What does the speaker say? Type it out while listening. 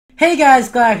Hey guys,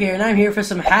 Glad here, and I'm here for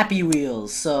some Happy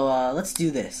Wheels. So let's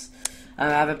do this. I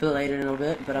haven't played in a little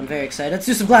bit, but I'm very excited. Let's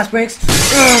do some glass breaks.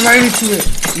 Right into it.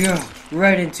 Yeah,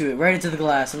 right into it. Right into the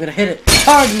glass. I'm gonna hit it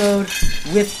hard mode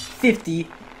with 50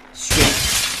 straight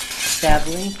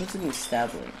stabbing. What's it mean,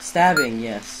 stabbing? Stabbing.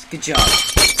 Yes. Good job.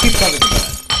 Keep covering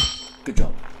the Good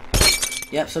job.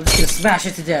 Yep. So I'm just gonna smash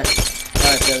it to death.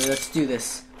 All right, Billy. Let's do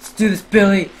this. Let's do this,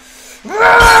 Billy. Oh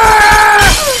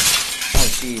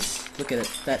jeez. Look at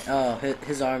it. That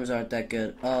his arms aren't that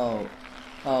good. Oh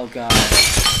god.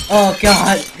 Oh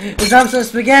god. His arms are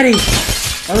spaghetti.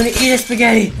 I'm gonna eat a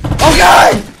spaghetti. Oh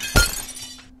god.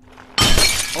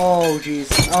 Oh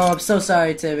jeez. Oh, I'm so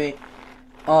sorry, Timmy.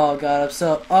 Oh god, I'm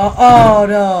so. Oh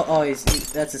no. Oh,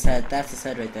 that's his head. That's his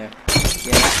head right there.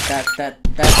 Yeah. That.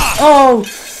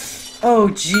 Oh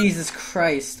Jesus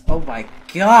Christ. Oh my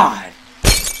god.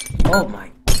 Oh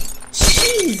my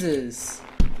Jesus.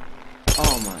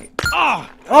 Oh my.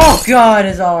 Oh god,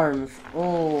 his arms.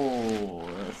 Oh,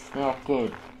 that's not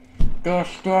good. That's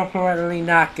definitely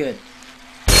not good.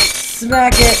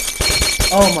 Smack it.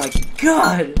 Oh my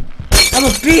god. I'm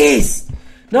a beast.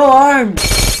 No arms.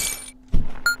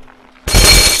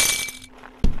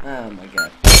 Oh my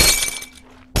god.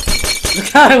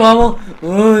 Look at him, Wobble.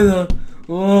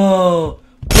 Whoa.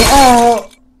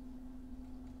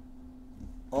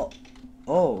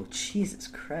 Oh, Jesus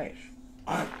Christ.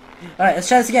 Alright, let's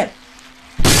try this again.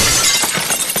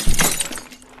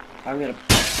 I'm gonna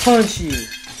punch you.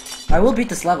 I will beat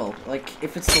this level, like,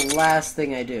 if it's the last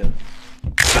thing I do.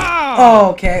 Oh,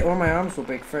 okay, or my arms will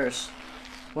break first.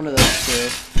 One of those two.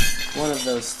 One of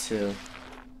those two.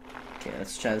 Okay,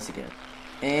 let's try this again.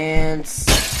 And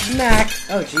smack!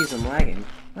 Oh, jeez, I'm lagging.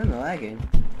 Why am I lagging?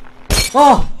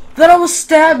 Oh! That almost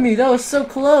stabbed me! That was so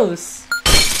close!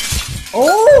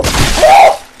 Oh!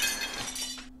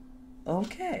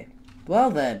 Okay. Well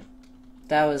then.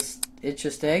 That was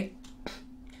interesting.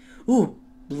 Ooh.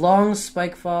 Long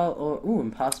spike fall or... Ooh,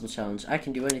 impossible challenge. I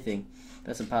can do anything.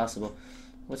 That's impossible.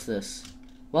 What's this?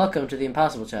 Welcome to the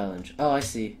impossible challenge. Oh, I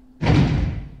see.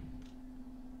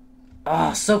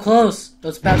 Ah, so close! Oh,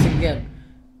 it's bouncing again.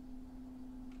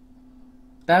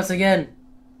 Bounce again.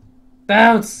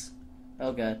 Bounce!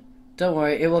 Oh god. Don't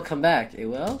worry, it will come back. It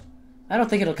will? I don't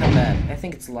think it'll come back. I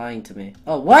think it's lying to me.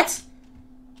 Oh, what?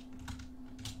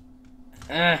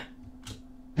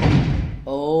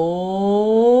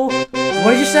 Oh.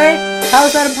 What did you say? How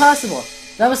is that impossible?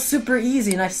 That was super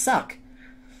easy and I suck.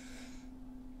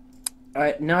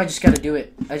 Alright, now I just gotta do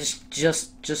it. I just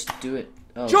do it.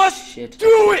 Oh, shit.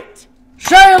 Do it!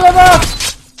 Shut him up!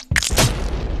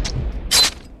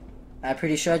 I'm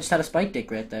pretty sure I just had a spike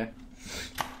dick right there.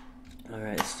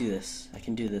 Alright, let's do this. I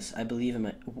can do this. I believe in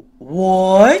my...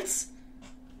 What?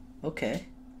 Okay.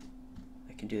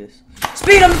 I can do this.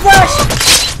 Speed on the flash!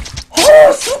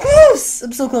 Oh, so close!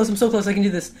 I'm so close, I'm so close. I can do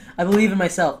this. I believe in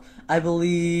myself. I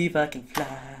believe I can fly.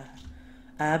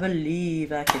 I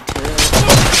believe I can turn.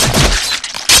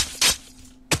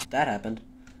 That happened.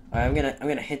 Alright, I'm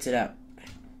gonna hint it out.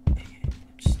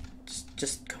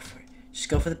 Just go for it. Just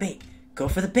go for the bait. Go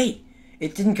for the bait.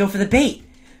 It didn't go for the bait.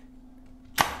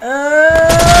 I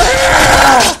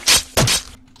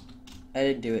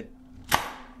didn't do it.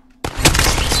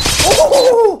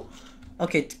 Oh!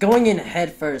 Okay, going in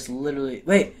head first, literally.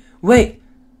 Wait.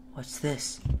 What's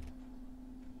this?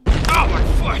 Oh, my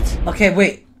foot! Okay,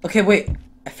 wait.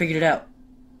 I figured it out.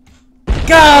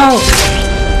 Go!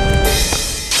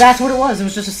 That's what it was. It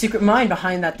was just a secret mine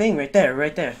behind that thing right there.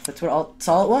 That's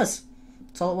all it was.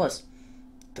 That's all it was.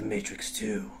 The Matrix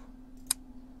 2.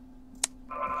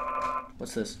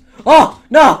 What's this? Oh,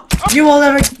 no! You will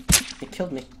never... It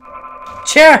killed me.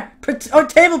 Chair!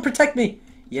 Table, protect me!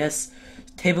 Yes.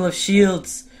 Table of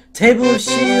shields. Table of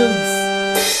shields.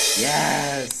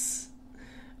 Yes.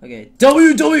 Okay.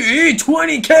 WWE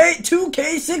 20K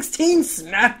 2K16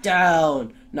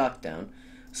 Smackdown. Knockdown.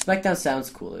 Smackdown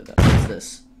sounds cooler though. What's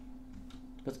this?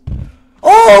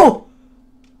 Oh!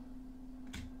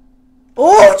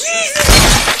 Oh,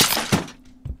 Jesus!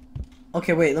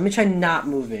 Okay, wait. Let me try not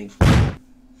moving.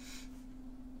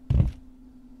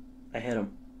 I hit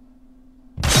him.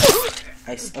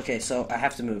 Okay, so I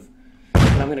have to move.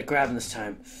 But I'm gonna grab him this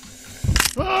time.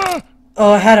 Oh,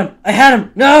 I had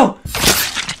him! No!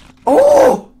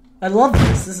 Oh! I love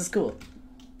this. This is cool.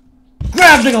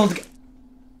 Grab the gold!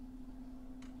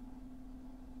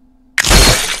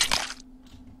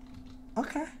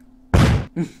 Okay.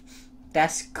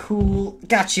 That's cool.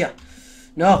 Gotcha.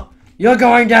 No, you're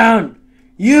going down.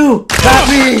 You got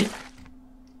me.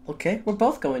 Okay, we're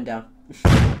both going down.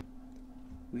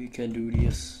 We can do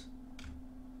this.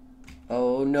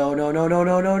 Oh no,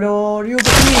 you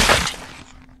beat me.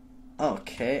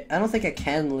 Okay, I don't think I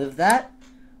can live that,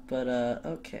 but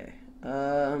okay.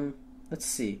 Let's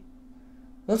see.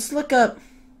 Let's look up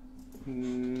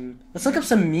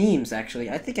some memes,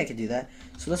 actually. I think I could do that.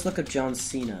 So let's look up John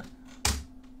Cena.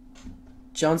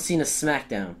 John Cena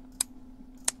SmackDown.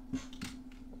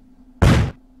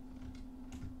 I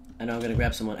know I'm gonna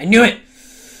grab someone. I knew it!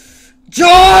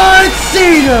 John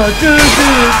Cena!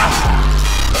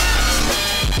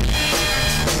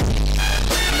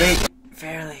 Wait,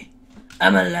 fairly.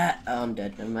 I'm alive. Oh, I'm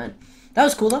dead. Never mind. That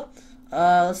was cool though.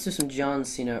 Let's do some John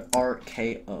Cena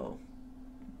RKO.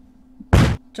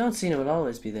 John Cena would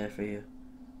always be there for you.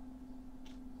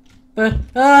 But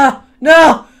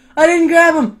no! I didn't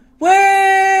grab him!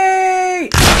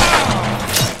 Wait!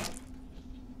 I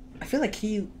feel like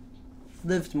he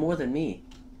lived more than me.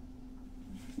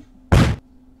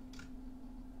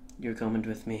 You're coming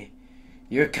with me.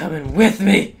 You're coming with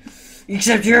me!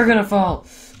 Except you're gonna fall!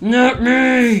 Not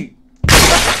me!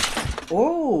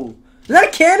 Oh! Is that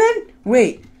a cannon?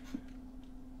 Wait.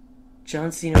 John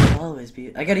Cena will always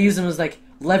be... I gotta use him as, like,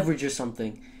 leverage or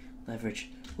something. Leverage.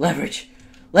 Leverage.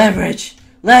 Leverage.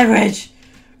 Leverage!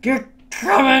 You're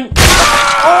coming!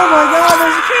 Oh my god,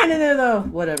 there's a cannon there, though!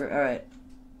 Whatever, alright.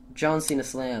 John Cena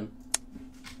Slam.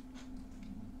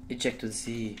 Eject with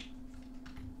Z.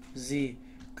 Z.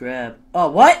 Grab. Oh,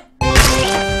 what?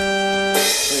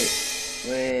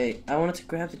 Wait. I wanted to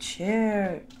grab the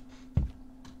chair.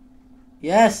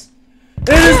 Yes! And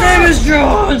his name is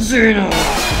John Cena!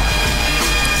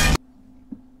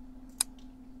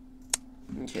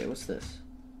 Okay, what's this?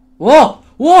 Whoa!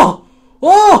 Whoa!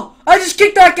 Whoa! I just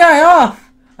kicked that guy off!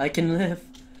 I can live.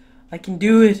 I can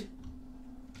do it.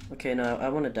 Okay, no, I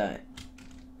want to die.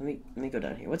 Let me go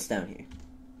down here. What's down here?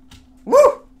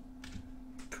 Woo!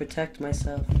 Protect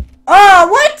myself. Oh,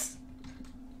 what?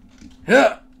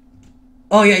 Huh.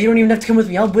 Oh yeah, you don't even have to come with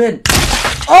me. I'll win.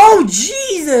 Oh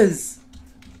Jesus!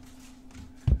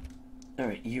 All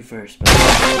right, you first. Bro.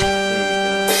 There you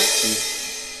go.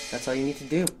 See, that's all you need to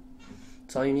do.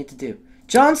 That's all you need to do.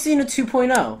 John Cena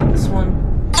 2.0. This one,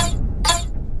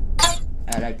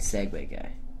 I like the Segway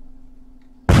guy.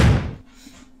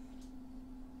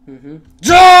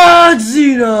 John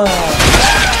Cena.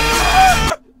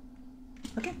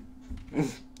 Okay.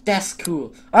 That's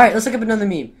cool. Alright, let's look up another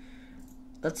meme.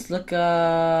 Let's look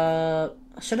up...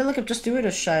 Should I look up Just Do It or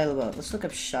Shia LaBeouf? Let's look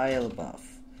up Shia LaBeouf.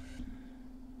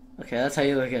 Okay, that's how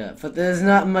you look it up. But there's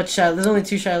not much Shia... There's only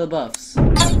 2 Shia LaBeoufs.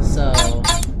 So...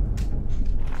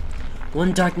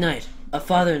 One dark night, a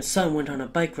father and son went on a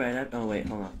bike ride out... Oh, wait,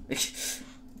 hold on. Just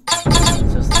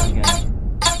the guy.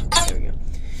 There we go.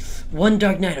 One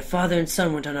dark night, a father and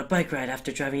son went on a bike ride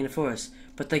after driving in the forest.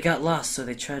 But they got lost, so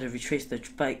they tried to retrace their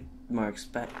bike marks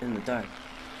back in the dark.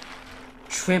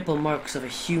 Trample marks of a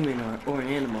human or an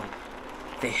animal.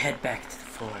 They head back to the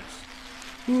forest.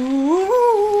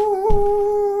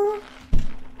 Ooh.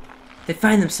 They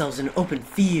find themselves in an open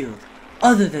field,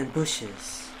 other than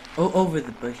bushes. Oh, over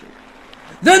the bushes.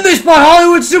 Then they spot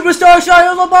Hollywood superstar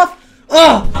Shia LaBeouf.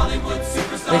 Ugh!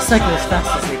 They cycle as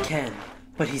fast as they can,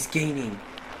 but he's gaining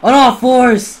on all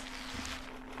fours.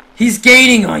 He's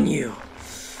gaining on you.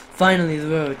 Finally, the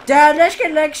road. Dad, let's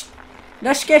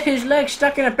get his leg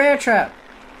stuck in a bear trap.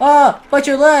 Ah, but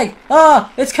your leg.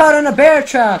 Ah, it's caught in a bear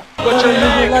trap. But your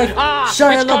leg. Ah, it's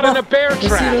caught in a bear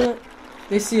trap.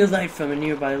 They see a light from a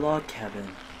nearby log cabin.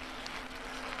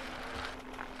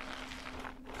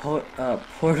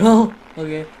 Portal?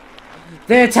 Okay.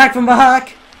 They attack from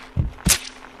behind.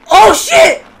 Oh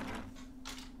shit!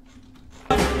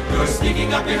 You're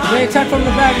sneaking up behind. They attack from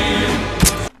the back.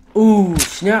 Ooh,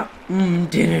 snap.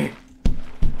 Dinner.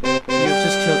 You've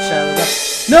just killed Shia LaBeouf.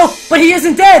 No, but he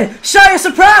isn't dead! Shia,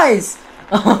 surprise!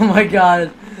 Oh my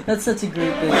god. That's such a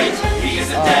great thing. Wait, he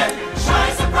isn't dead.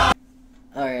 Shia, surprise!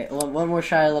 Alright, one more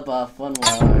Shia LaBeouf. One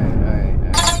more.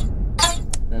 Alright.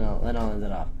 Then I'll end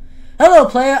it off. Hello,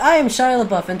 player. I am Shia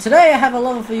LaBeouf, and today I have a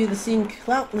level for you that's seen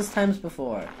countless times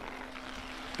before.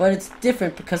 But it's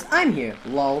different because I'm here.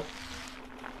 Lol.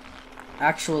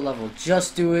 Actual level.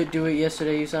 Just do it. Do it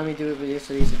yesterday. You saw me do it, but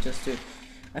yesterday you said just do it.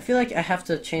 I feel like I have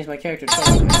to change my character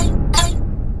totally.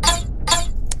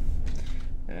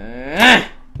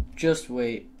 Just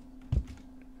wait.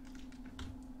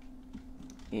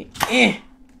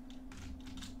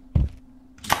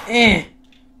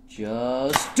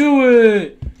 Just do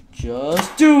it.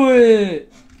 Just do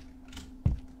it.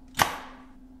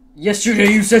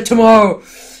 Yesterday you said tomorrow.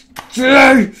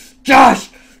 Today,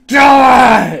 just do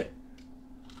it.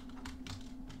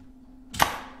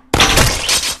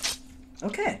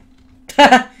 Okay.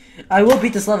 I will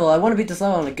beat this level. I want to beat this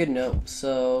level on a good note.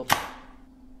 So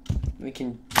we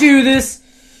can do this.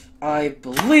 I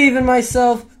believe in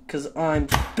myself. 'cause I'm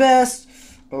the best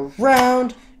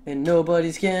around, and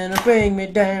nobody's gonna bring me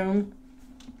down.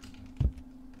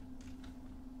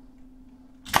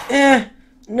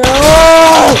 No!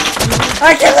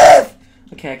 I can live!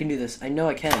 Okay, I can do this. I know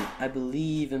I can. I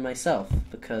believe in myself,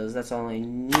 because that's all I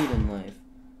need in life.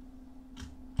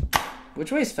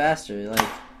 Which way is faster? Like,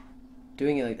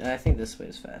 doing it like... I think this way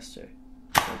is faster.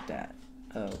 Like that.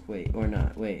 Oh, wait. Or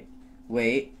not. Wait.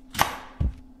 Wait.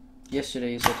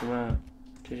 Yesterday you said tomorrow.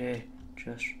 Today,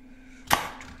 just...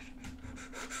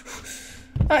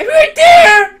 I'm right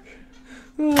there!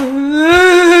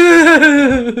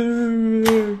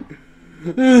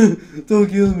 Don't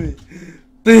kill me.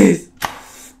 Please.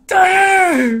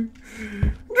 Don't!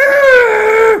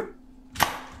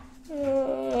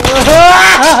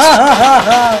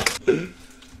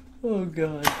 Oh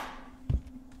god.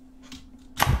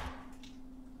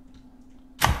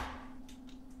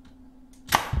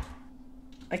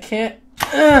 I can't.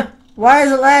 Why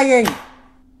is it lagging?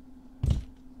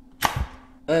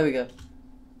 Oh, there we go.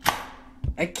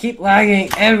 I keep lagging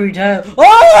every time.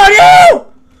 Oh no!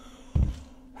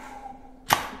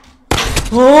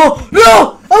 Oh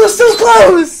no! I was so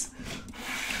close!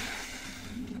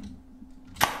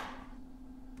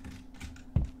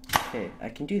 Okay, I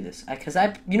can do this.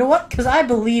 You know what? Because I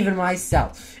believe in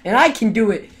myself. And I can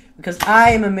do it because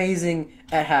I am amazing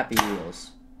at Happy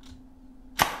Wheels.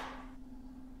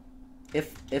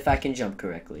 If I can jump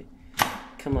correctly.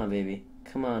 Come on, baby.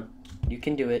 Come on. You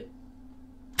can do it.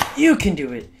 You can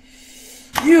do it.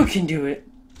 You can do it.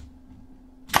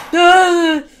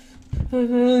 No!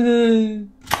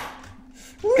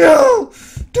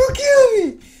 Don't kill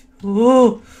me!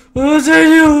 Oh! What's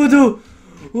you?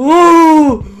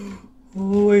 Oh!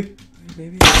 Oh, wait,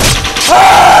 maybe.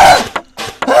 Ah!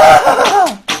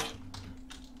 Ah!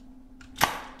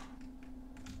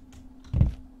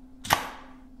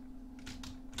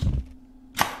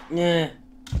 Yeah.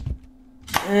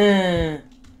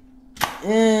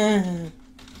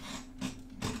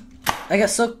 I got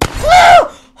so.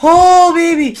 Oh,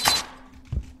 baby!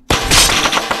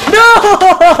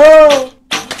 No!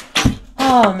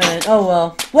 Oh man, oh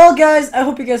well. Well guys, I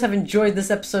hope you guys have enjoyed this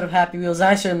episode of Happy Wheels.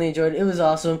 I certainly enjoyed it. It was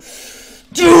awesome.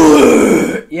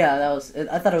 Yeah,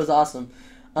 I thought it was awesome.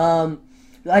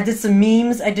 I did some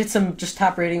memes, I did some just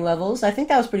top rating levels. I think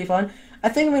that was pretty fun. I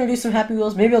think I'm gonna do some Happy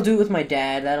Wheels. Maybe I'll do it with my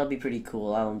dad. That'll be pretty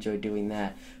cool. I'll enjoy doing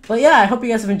that. But yeah, I hope you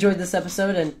guys have enjoyed this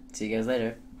episode, and see you guys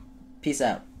later. Peace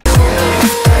out.